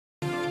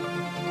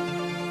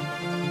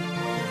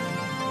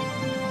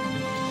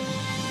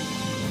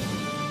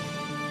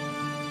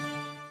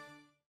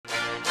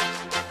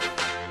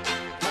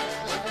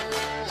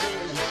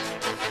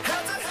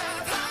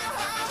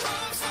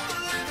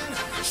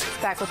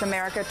Back with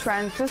America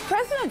Trends. Does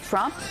President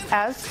Trump,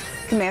 as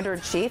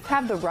Commander-in-Chief,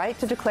 have the right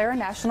to declare a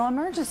national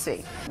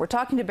emergency? We're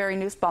talking to Barry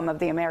Nussbaum of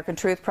the American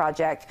Truth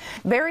Project.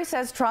 Barry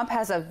says Trump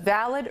has a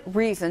valid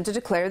reason to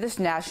declare this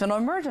national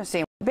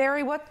emergency.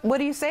 Barry, what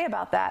do you say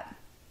about that?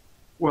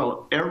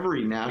 Well,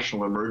 every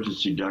national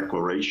emergency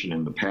declaration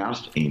in the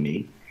past,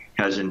 Aimee,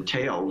 has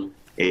entailed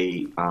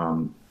a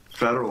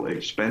federal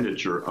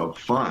expenditure of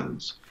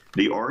funds.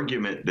 The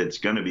argument that's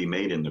going to be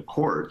made in the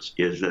courts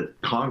is that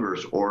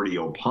Congress already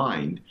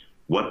opined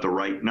what the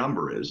right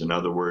number is. In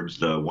other words,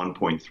 the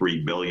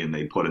 $1.3 billion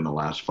they put in the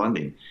last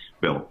funding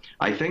bill.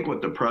 I think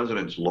what the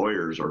president's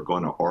lawyers are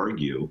going to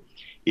argue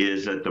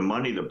is that the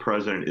money the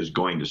president is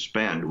going to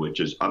spend, which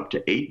is up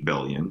to $8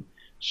 billion,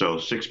 so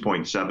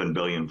 $6.7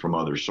 billion from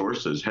other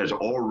sources, has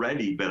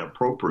already been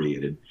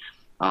appropriated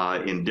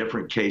in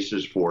different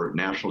cases for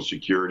national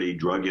security,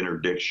 drug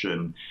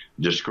interdiction,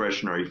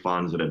 discretionary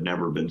funds that have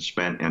never been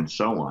spent, and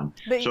so on.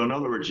 So in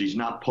other words, he's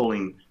not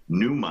pulling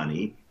new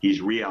money,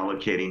 he's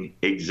reallocating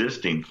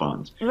existing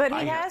funds. But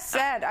he has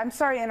said, I'm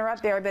sorry to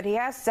interrupt there, but he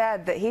has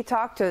said that he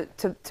talked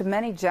to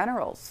many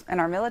generals in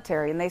our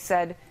military, and they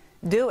said,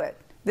 do it.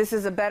 This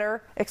is a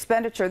better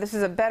expenditure. This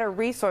is a better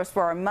resource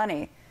for our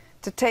money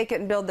to take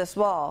it and build this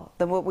wall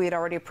than what we had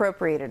already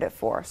appropriated it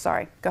for.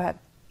 Sorry, go ahead.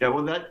 Yeah,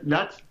 well,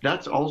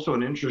 that's also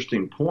an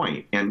interesting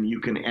point. And you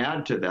can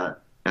add to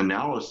that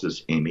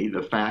analysis, Aimee,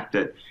 the fact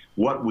that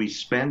what we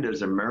spend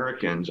as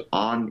Americans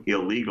on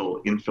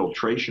illegal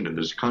infiltration of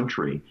this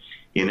country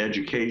in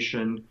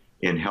education,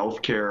 in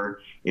healthcare,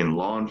 in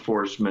law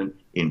enforcement,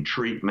 in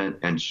treatment,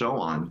 and so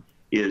on,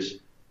 is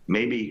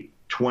maybe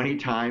 20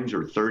 times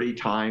or 30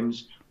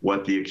 times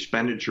what the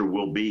expenditure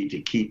will be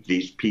to keep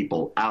these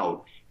people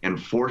out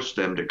and force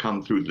them to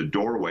come through the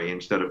doorway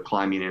instead of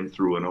climbing in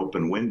through an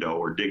open window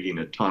or digging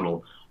a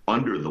tunnel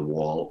under the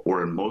wall,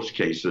 or in most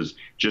cases,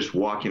 just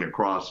walking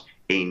across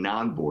a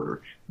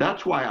non-border.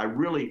 That's why I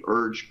really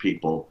urge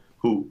people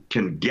who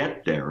can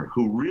get there,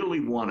 who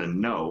really want to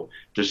know,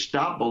 to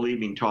stop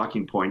believing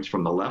talking points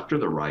from the left or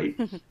the right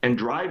and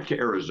drive to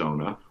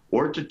Arizona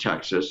or to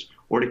Texas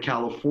or to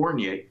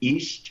California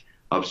east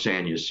of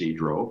San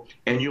Ysidro,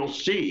 and you'll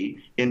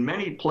see in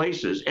many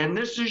places, and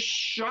this is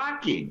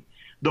shocking,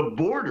 the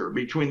border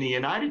between the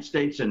United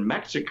States and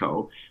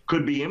Mexico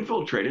could be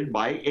infiltrated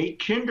by a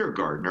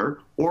kindergartner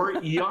or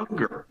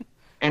younger.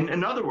 And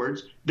in other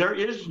words, there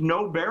is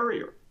no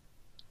barrier.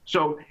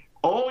 So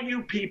all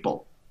you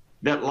people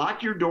that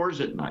lock your doors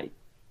at night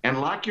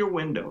and lock your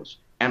windows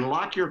and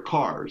lock your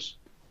cars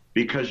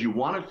because you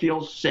want to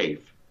feel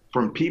safe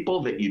from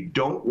people that you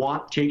don't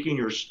want taking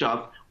your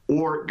stuff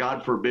or,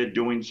 God forbid,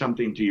 doing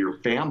something to your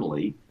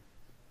family,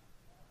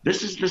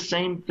 this is the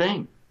same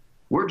thing.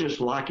 We're just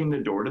locking the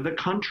door to the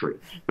country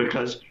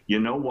because you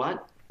know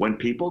what? When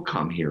people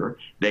come here,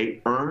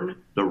 they earn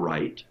the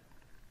right.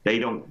 They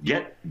don't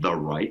get the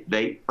right.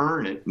 They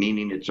earn it,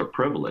 meaning it's a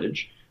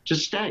privilege, to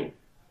stay.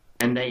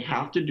 And they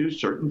have to do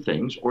certain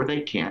things or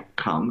they can't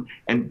come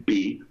and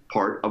be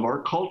part of our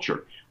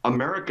culture.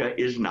 America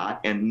is not,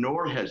 and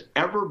nor has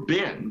ever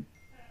been,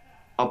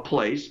 a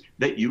place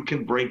that you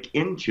can break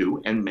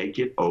into and make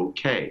it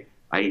okay.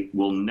 I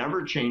will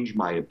never change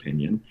my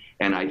opinion,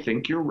 and I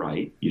think you're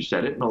right. You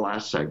said it in the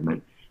last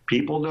segment.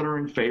 People that are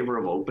in favor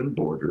of open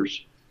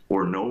borders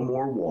or no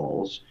more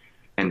walls,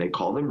 and they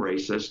call them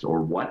racist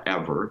or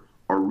whatever,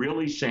 are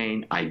really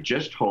saying, I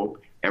just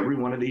hope every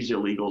one of these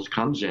illegals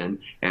comes in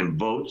and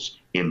votes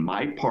in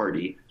my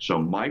party so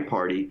my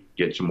party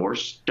gets more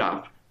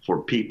stuff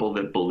for people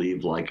that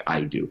believe like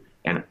I do.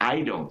 And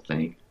I don't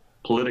think,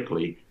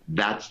 politically,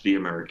 that's the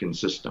American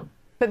system.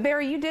 But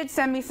Barry, you did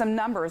send me some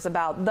numbers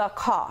about the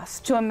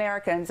cost to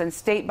Americans and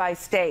state by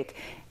state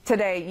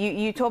today.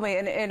 You told me,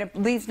 and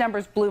these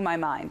numbers blew my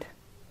mind.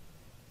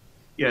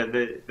 Yeah,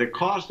 the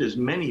cost is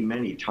many,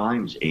 many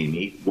times,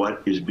 Aimee,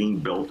 what is being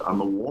built on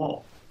the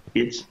wall.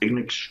 It's an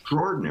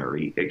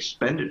extraordinary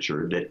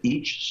expenditure that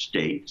each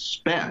state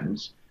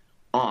spends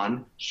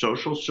on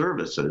social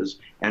services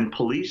and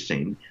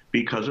policing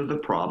because of the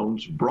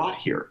problems brought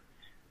here.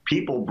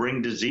 People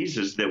bring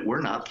diseases that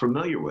we're not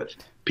familiar with.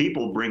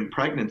 People bring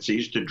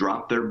pregnancies to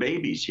drop their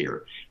babies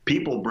here.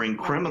 People bring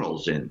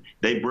criminals in.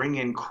 They bring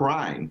in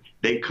crime.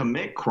 They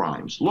commit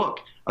crimes.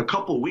 Look, a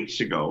couple weeks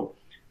ago,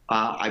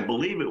 I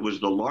believe it was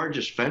the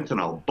largest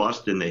fentanyl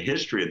bust in the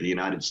history of the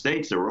United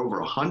States. There were over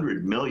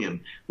 100 million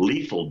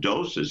lethal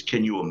doses.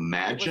 Can you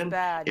imagine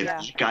if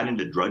it got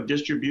into drug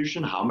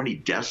distribution, how many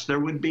deaths there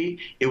would be?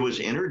 It was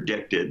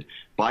interdicted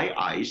by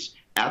ICE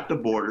at the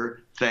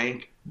border,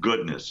 thank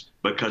goodness,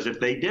 because if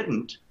they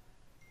didn't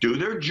do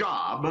their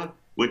job,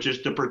 which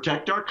is to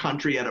protect our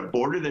country at a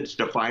border that's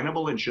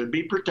definable and should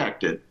be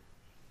protected,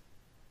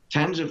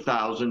 tens of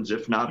thousands,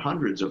 if not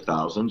hundreds of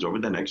thousands over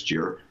the next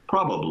year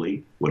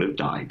probably would have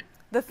died.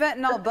 The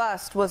fentanyl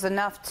bust was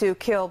enough to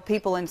kill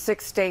people in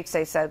 6 states,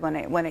 they said,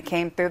 when it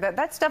came through.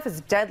 That stuff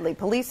is deadly.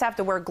 Police have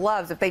to wear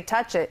gloves. If they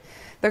touch it,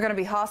 they're going to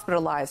be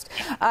hospitalized.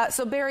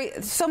 So Barry,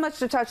 so much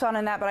to touch on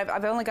in that, but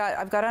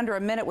I've got under a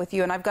minute with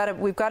you, and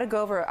we've got to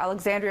go over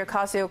Alexandria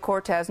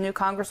Ocasio-Cortez, new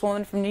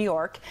Congresswoman from New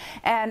York,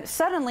 and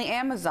suddenly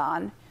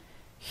Amazon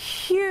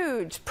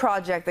huge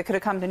project that could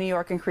have come to New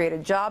York and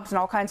created jobs and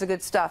all kinds of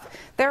good stuff.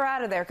 They're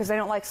out of there because they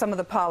don't like some of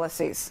the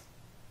policies.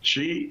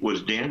 She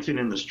was dancing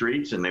in the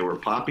streets and they were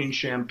popping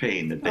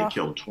champagne that they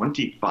killed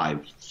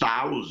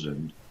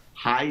 25,000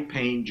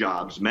 high-paying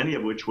jobs, many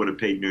of which would have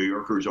paid New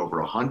Yorkers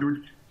over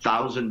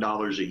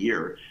 $100,000 a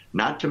year,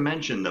 not to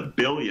mention the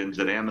billions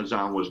that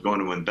Amazon was going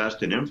to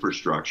invest in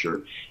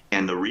infrastructure.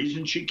 And the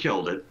reason she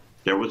killed it,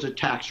 there was a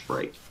tax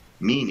break,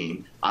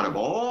 meaning out of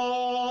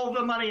all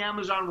the money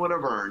Amazon would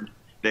have earned,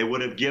 they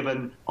would have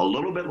given a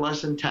little bit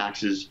less in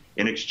taxes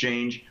in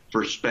exchange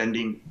for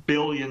spending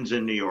billions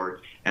in New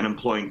York and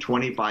employing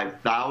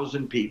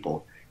 25,000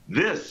 people.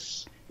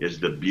 This is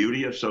the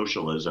beauty of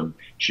socialism.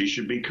 She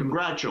should be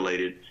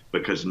congratulated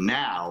because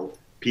now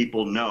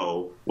people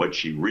know what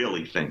she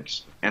really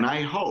thinks. And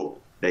I hope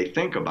they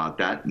think about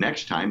that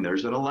next time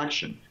there's an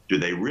election. Do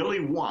they really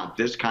want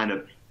this kind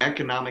of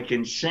economic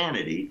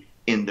insanity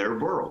in their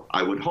borough?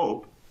 I would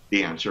hope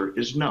the answer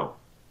is no.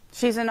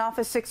 She's in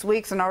office 6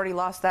 weeks and already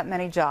lost that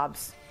many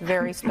jobs.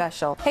 Very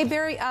special. Hey,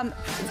 Barry,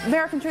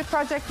 American Truth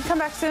Project, you come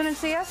back soon and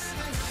see us?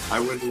 I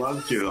would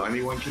love to.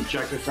 Anyone can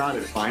check us out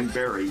at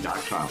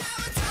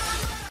findbarry.com.